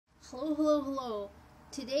Hello.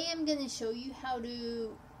 Today I'm going to show you how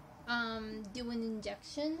to do an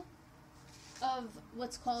injection of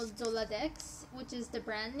what's called Zoladex, which is the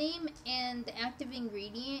brand name, and the active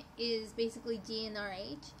ingredient is basically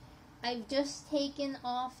GnRH. I've just taken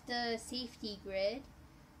off the safety grid,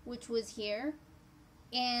 which was here,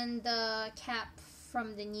 and the cap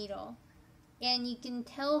from the needle. And you can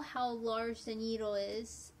tell how large the needle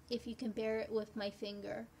is if you compare it with my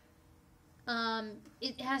finger.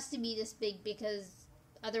 It has to be this big because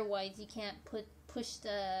otherwise you can't push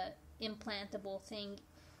the implantable thing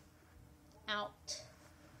out.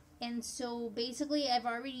 And so basically I've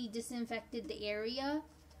already disinfected the area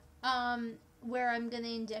where I'm going to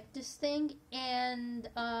inject this thing, and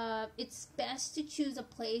it's best to choose a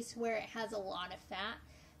place where it has a lot of fat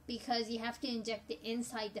because you have to inject it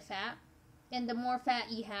inside the fat, and the more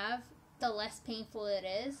fat you have, the less painful it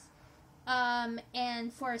is.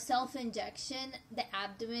 And for a self-injection, the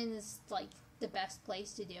abdomen is like the best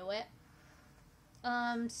place to do it.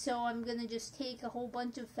 So I'm gonna just take a whole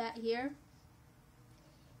bunch of fat here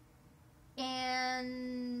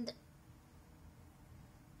and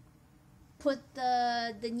put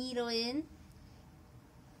the needle in.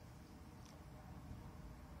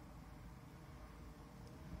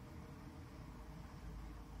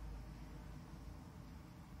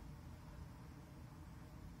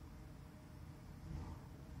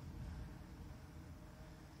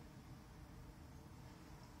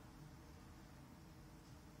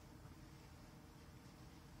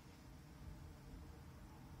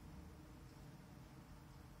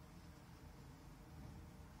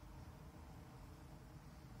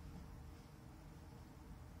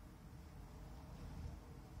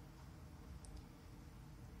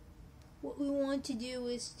 What we want to do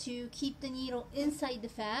is to keep the needle inside the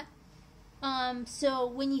fat. So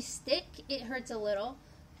when you stick, it hurts a little,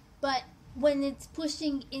 but when it's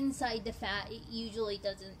pushing inside the fat, it usually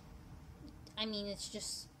doesn't. I mean, it's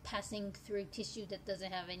just passing through tissue that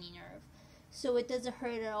doesn't have any nerve, so it doesn't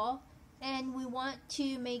hurt at all. And we want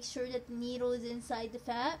to make sure that the needle is inside the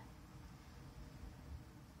fat.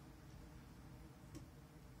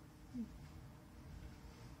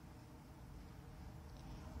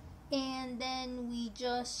 And then we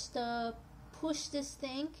just push this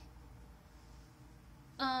thing,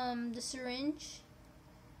 the syringe.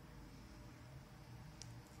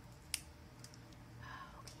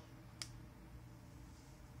 Okay.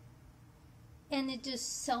 And it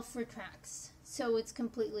just self-retracts, so it's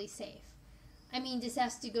completely safe. I mean, this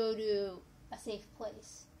has to go to a safe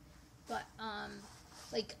place. But,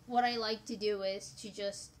 like, what I like to do is to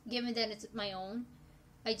just, given that it's my own,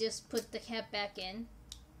 I just put the cap back in,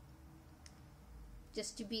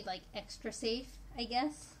 just to be like extra safe, I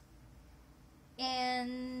guess.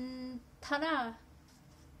 And ta-da!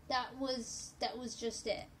 That was just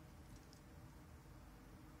it.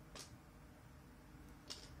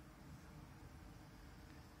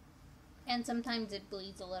 And sometimes it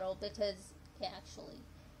bleeds a little because it actually,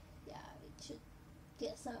 it should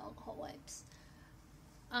get some alcohol wipes.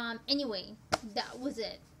 Anyway, that was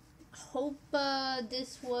it. Hope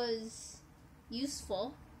this was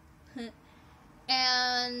useful.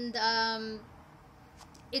 And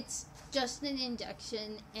it's just an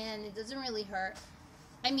injection and it doesn't really hurt.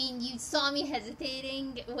 I mean, you saw me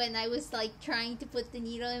hesitating when I was like trying to put the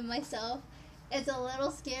needle in myself. It's a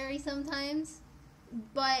little scary sometimes,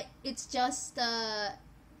 but it's just the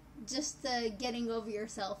getting over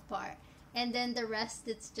yourself part, and then the rest,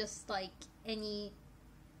 it's just like it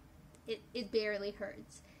barely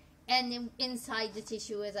hurts. And inside the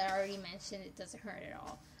tissue, as I already mentioned, it doesn't hurt at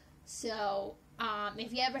all. So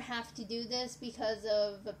if you ever have to do this because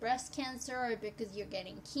of a breast cancer or because you're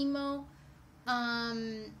getting chemo,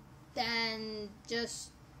 then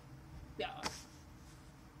just,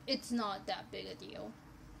 it's not that big a deal.